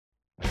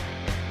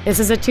This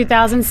is a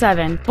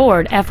 2007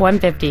 Ford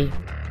F-150.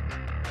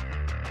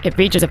 It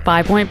features a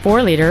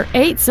 5.4-liter,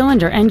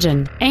 8-cylinder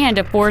engine and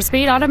a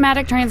 4-speed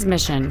automatic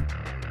transmission.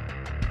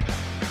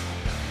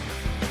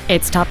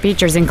 Its top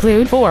features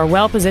include 4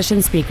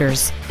 well-positioned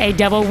speakers, a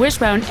double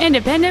wishbone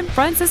independent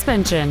front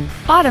suspension,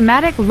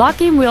 automatic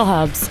locking wheel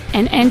hubs,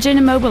 an engine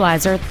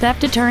immobilizer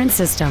theft deterrent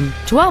system,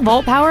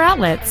 12-volt power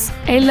outlets,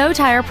 a low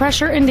tire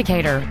pressure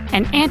indicator,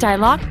 an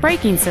anti-lock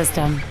braking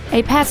system,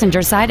 a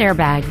passenger side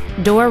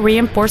airbag, door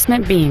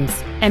reinforcement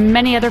beams, and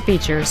many other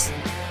features.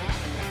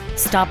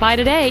 Stop by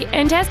today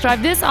and test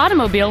drive this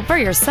automobile for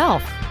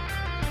yourself.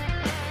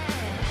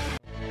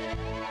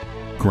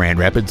 Grand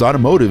Rapids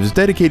Automotive is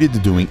dedicated to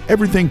doing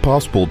everything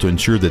possible to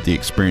ensure that the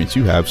experience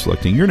you have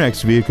selecting your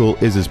next vehicle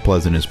is as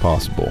pleasant as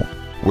possible.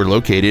 We're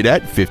located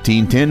at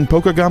 1510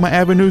 Pokegama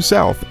Avenue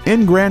South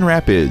in Grand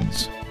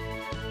Rapids.